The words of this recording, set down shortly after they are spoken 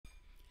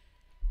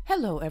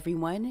Hello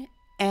everyone,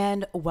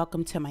 and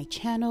welcome to my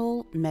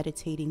channel,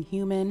 Meditating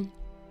Human.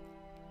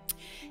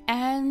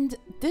 And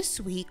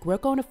this week we're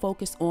going to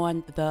focus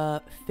on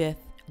the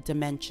fifth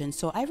dimension.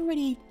 So I've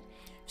already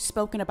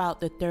spoken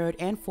about the third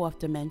and fourth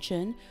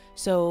dimension.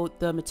 So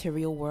the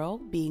material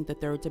world being the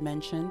third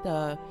dimension,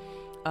 the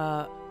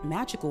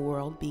magical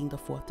world being the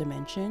fourth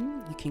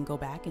dimension. You can go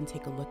back and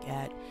take a look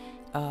at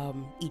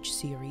each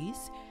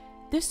series.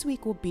 This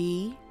week will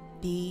be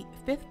the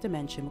fifth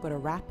dimension. We're going to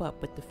wrap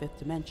up with the fifth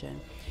dimension.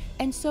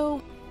 And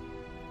so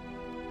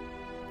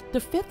the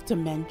fifth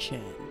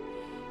dimension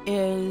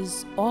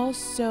is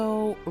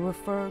also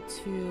referred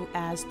to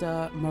as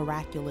the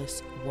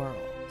miraculous world.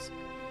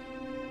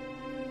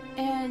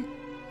 And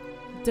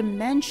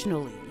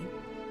dimensionally,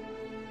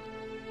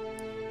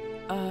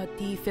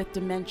 the fifth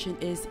dimension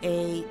is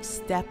a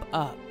step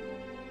up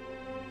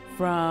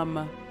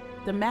from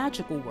the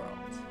magical world.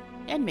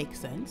 And makes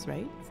sense,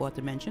 right? Fourth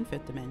dimension,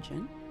 fifth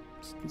dimension.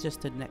 Just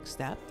the next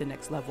step, the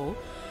next level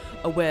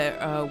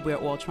where we're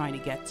all trying to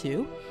get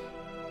to.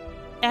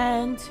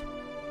 And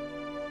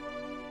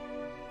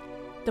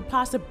the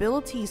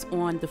possibilities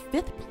on the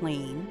fifth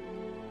plane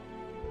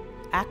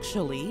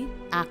actually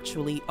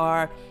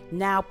are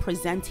now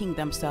presenting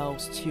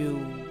themselves to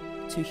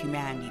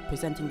humanity,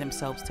 presenting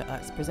themselves to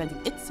us,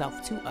 presenting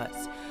itself to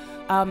us.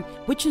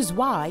 Which is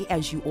why,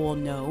 as you all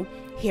know,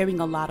 hearing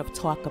a lot of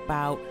talk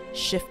about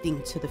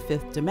shifting to the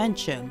fifth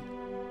dimension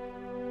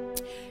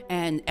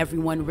and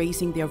everyone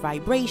raising their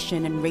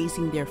vibration and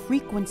raising their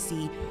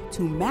frequency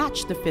to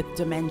match the fifth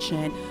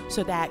dimension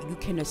so that you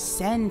can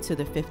ascend to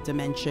the fifth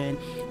dimension,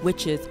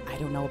 which is, I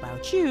don't know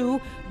about you,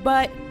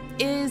 but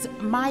is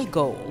my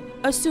goal,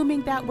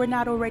 assuming that we're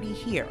not already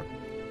here.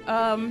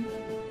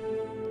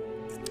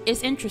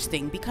 It's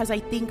interesting because I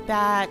think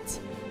that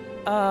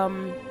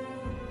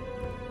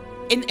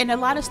in a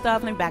lot of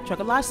stuff, let me backtrack,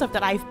 a lot of stuff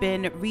that I've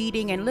been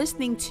reading and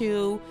listening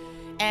to,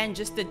 and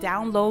just the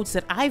downloads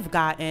that I've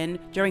gotten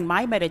during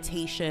my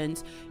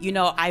meditations, you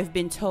know, I've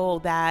been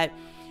told that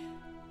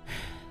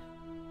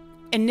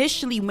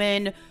initially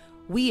when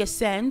we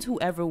ascend,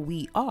 whoever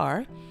we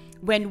are,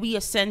 when we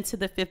ascend to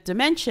the fifth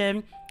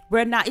dimension,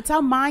 it's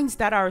our minds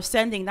that are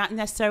ascending, not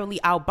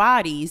necessarily our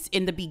bodies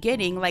in the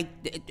beginning. Like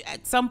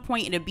at some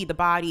point it'll be the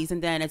bodies,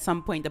 and then at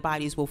some point the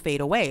bodies will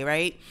fade away,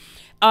 right?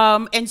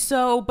 And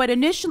so, but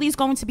initially it's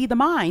going to be the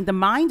mind. The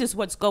mind is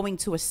what's going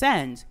to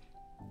ascend.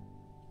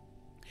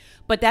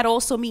 But that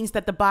also means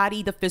that the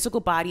body, the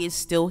physical body, is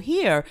still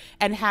here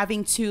and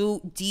having to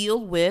deal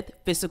with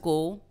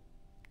physical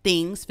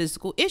things,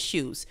 physical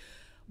issues.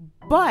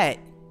 But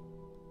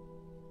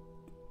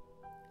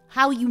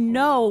how you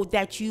know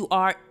that you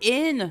are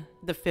in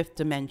the fifth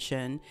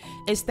dimension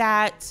is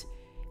that,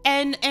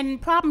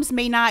 and problems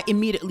may not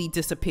immediately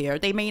disappear.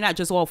 They may not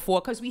just all fall,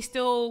 because there's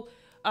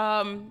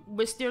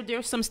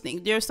some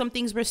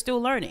things we're still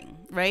learning,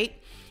 right?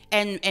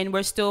 And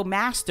we're still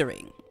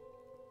mastering.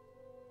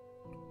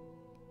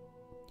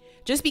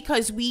 Just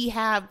because we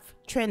have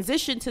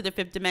transitioned to the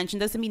fifth dimension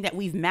doesn't mean that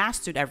we've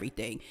mastered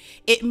everything.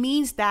 It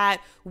means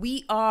that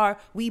we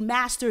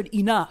mastered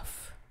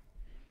enough.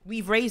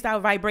 We've raised our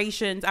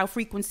vibrations, our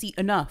frequency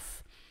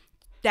enough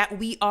that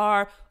we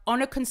are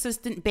on a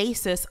consistent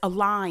basis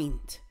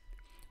aligned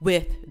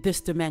with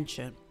this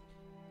dimension.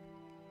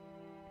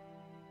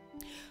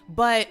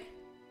 But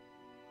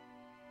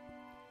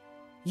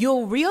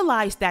you'll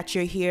realize that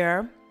you're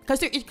here because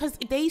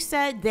they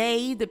said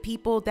the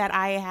people that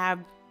I have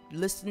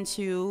listened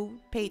to,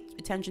 pay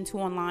attention to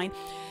online,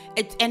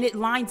 it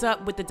lines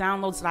up with the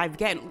downloads that I've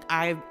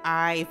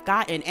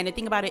gotten. And the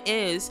thing about it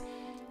is,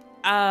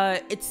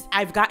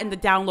 I've gotten the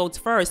downloads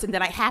first, and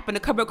then I happen to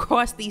come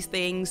across these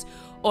things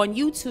on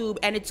YouTube,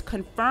 and it's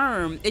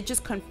confirmed. It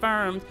just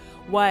confirmed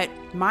what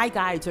my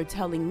guides are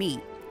telling me.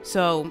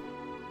 So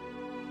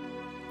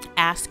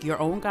ask your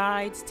own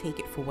guides, take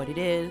it for what it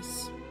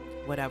is,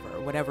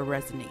 whatever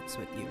resonates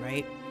with you,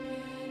 right?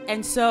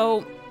 And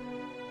so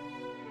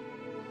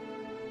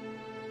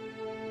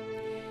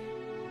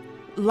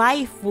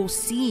life will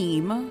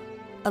seem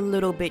a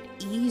little bit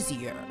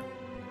easier.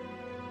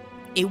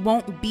 It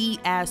won't be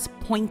as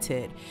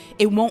pointed.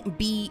 It won't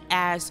be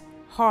as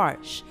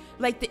harsh.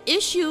 Like the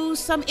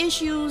issues,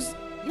 issues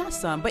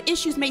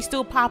may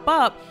still pop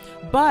up,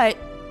 but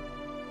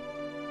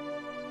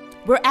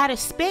we're at a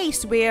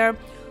space where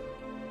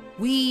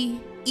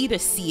we either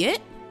see it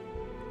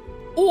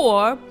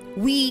or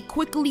we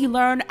quickly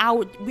learn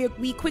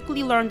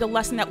the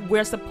lesson that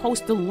we're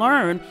supposed to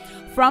learn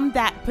from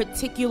that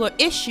particular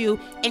issue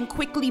and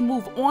quickly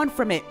move on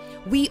from it.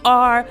 We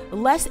are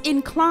less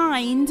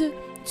inclined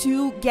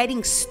to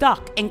getting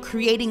stuck and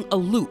creating a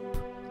loop.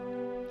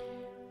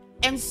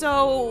 And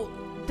so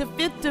the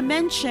fifth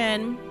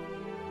dimension,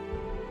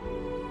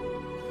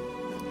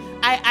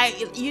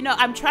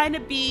 I'm trying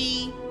to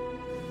be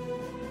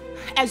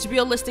as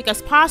realistic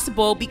as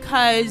possible,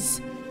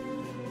 because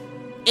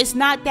it's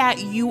not that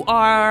we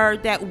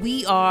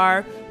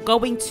are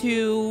going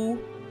to,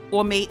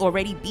 or may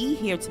already be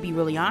here, to be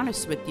really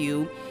honest with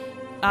you.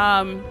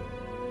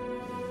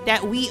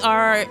 that we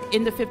are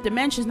in the fifth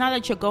dimension. It's not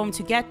that you're going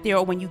to get there,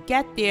 or when you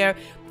get there,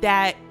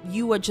 that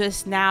you are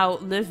just now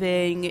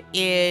living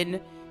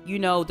in, you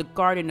know, the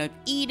Garden of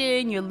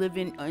Eden. You're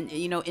living,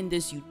 you know, in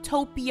this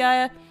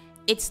utopia.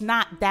 It's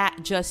not that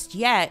just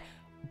yet,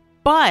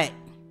 but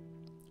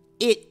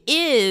it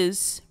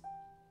is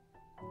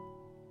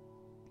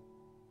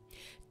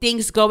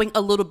things going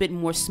a little bit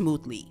more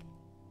smoothly.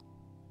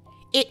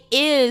 It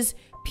is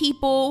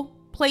people,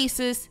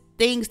 places,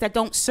 things that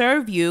don't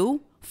serve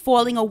you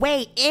falling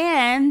away,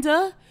 and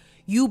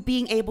you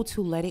being able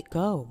to let it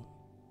go.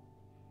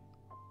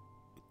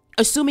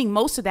 Assuming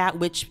most of that,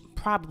 which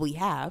probably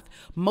have,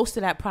 most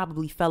of that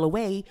probably fell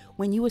away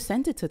when you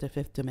ascended to the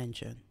fifth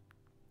dimension.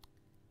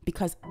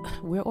 Because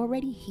we're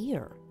already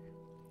here.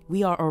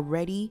 We are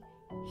already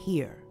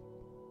here.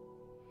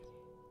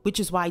 Which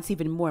is why it's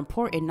even more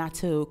important not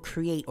to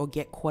create or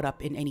get caught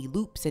up in any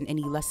loops and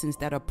any lessons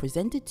that are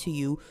presented to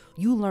you.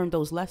 You learn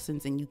those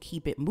lessons and you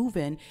keep it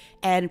moving,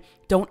 and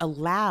don't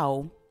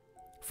allow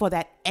for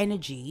that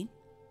energy.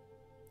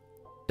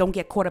 Don't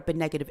get caught up in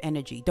negative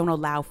energy. Don't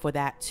allow for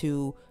that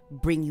to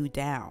bring you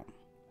down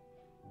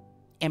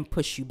and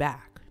push you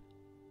back.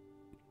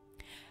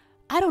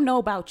 I don't know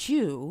about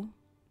you,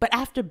 but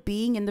after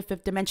being in the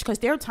fifth dimension, because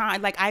there are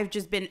times, like I've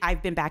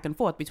been back and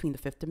forth between the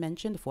fifth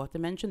dimension, the fourth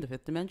dimension, the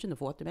fifth dimension, the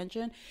fourth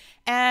dimension.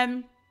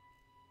 And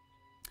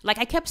like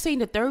I kept saying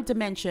the third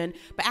dimension,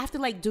 but after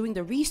like doing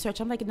the research,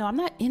 I'm like, no, I'm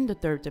not in the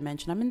third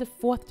dimension. I'm in the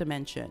fourth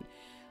dimension.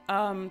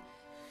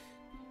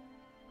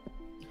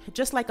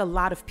 Just like a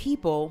lot of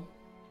people.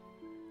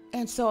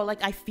 And so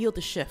like I feel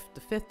the shift,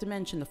 the fifth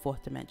dimension, the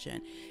fourth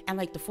dimension, and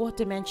like the fourth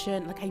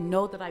dimension, like I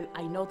know that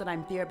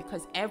I'm there,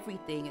 because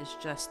everything is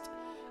just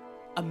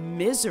a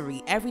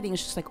misery. Everything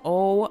is just like,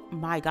 oh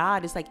my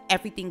God, it's like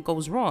everything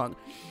goes wrong.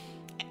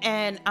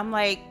 And I'm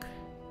like,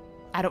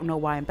 I don't know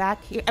why I'm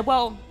back here.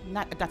 Well,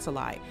 that's a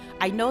lie.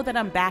 I know that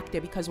I'm back there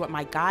because what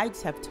my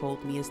guides have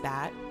told me is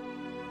that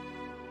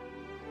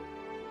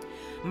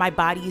my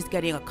body is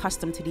getting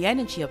accustomed to the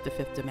energy of the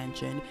fifth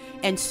dimension.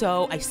 And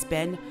so I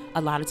spend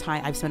a lot of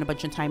time, I've spent a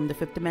bunch of time in the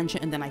fifth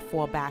dimension, and then I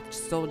fall back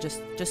just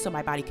so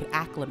my body could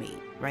acclimate,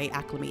 right?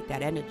 Acclimate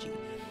that energy.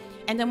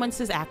 And then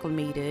once it's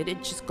acclimated,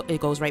 it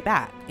goes right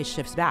back. It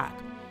shifts back.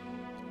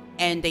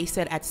 And they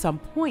said at some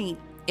point,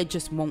 it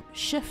just won't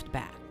shift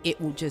back. It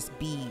will just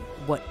be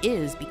what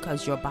is,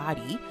 because your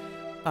body,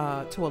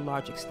 to a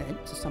large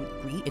extent, to some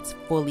degree, it's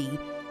fully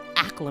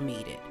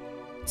acclimated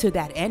to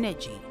that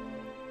energy.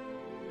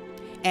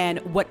 And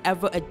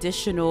whatever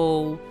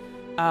additional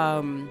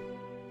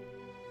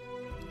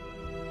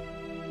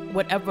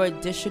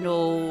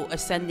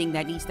ascending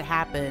that needs to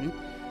happen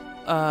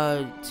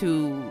to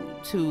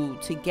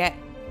get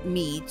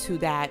me to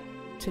that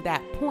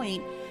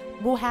point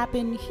will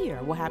happen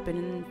here, will happen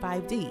in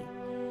 5D.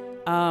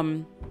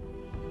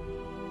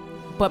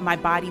 But my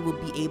body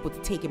will be able to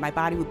take it. My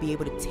body will be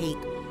able to take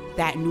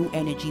that new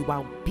energy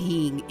while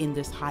being in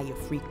this higher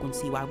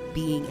frequency, while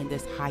being in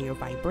this higher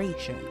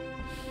vibration.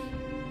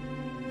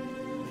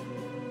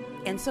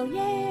 And so,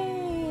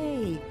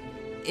 yay!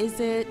 Is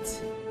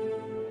it,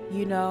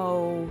 you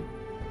know,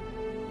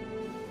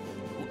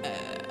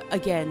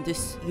 again,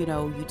 this, you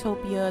know,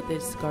 utopia,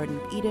 this Garden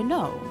of Eden?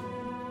 No,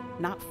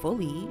 not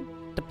fully.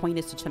 The point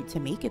is to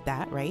make it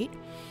that, right?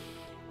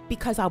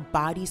 Because our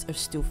bodies are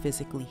still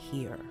physically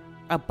here.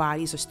 Our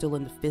bodies are still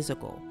in the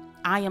physical.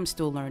 I am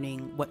still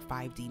learning what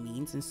 5D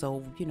means. And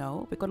so, you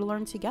know, we're going to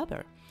learn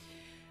together.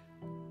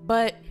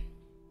 But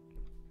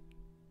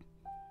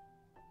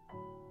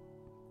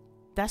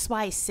that's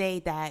why I say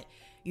that,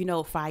 you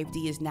know,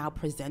 5D is now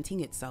presenting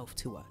itself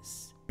to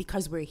us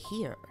because we're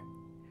here.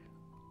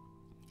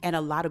 And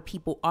a lot of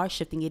people are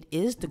shifting. It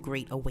is the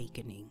Great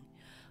Awakening.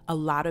 A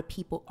lot of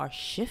people are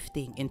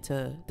shifting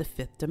into the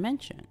fifth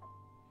dimension.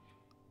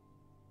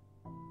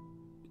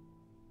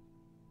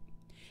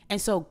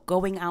 And so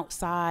going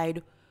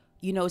outside,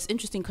 you know, it's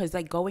interesting because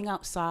like going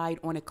outside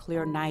on a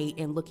clear night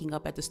and looking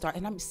up at the stars,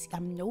 and I'm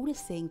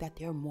noticing that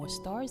there are more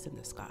stars in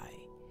the sky,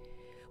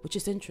 which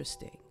is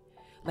interesting.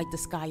 Like the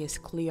sky is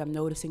clear. I'm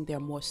noticing there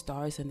are more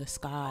stars in the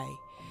sky,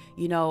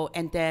 you know,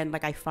 and then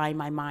like I find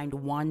my mind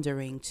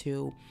wandering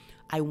to,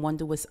 I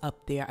wonder what's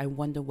up there. I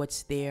wonder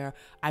what's there.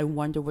 I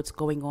wonder what's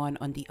going on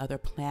the other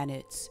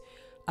planets.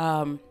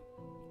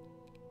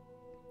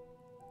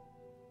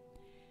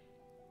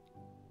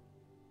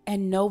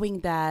 And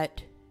knowing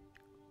that,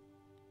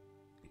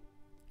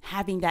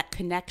 having that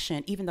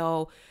connection, even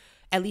though,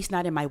 at least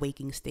not in my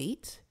waking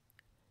state,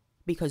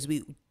 because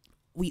we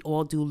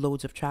all do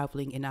loads of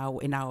traveling in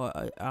our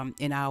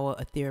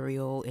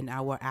ethereal, in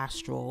our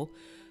astral.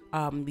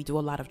 We do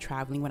a lot of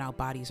traveling when our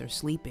bodies are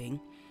sleeping,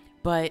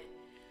 but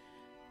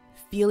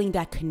feeling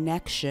that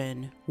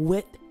connection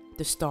with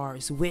the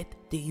stars, with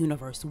the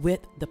universe,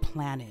 with the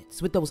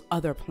planets, with those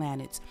other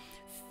planets,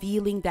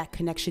 feeling that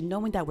connection,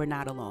 knowing that we're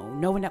not alone,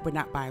 knowing that we're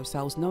not by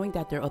ourselves, knowing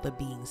that there are other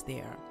beings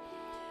there.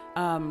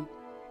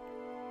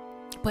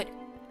 But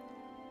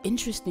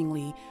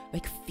interestingly,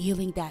 like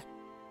feeling that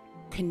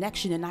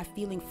connection and not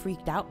feeling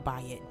freaked out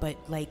by it, but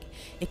like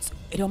it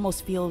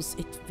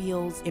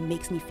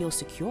makes me feel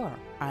secure,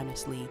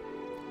 honestly.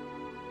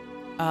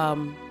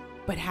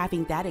 But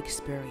having that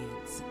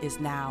experience is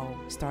now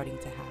starting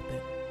to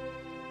happen.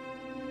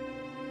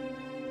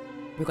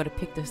 We're going to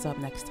pick this up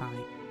next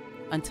time.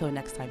 Until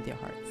next time, dear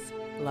hearts,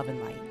 love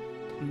and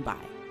light.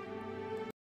 Bye.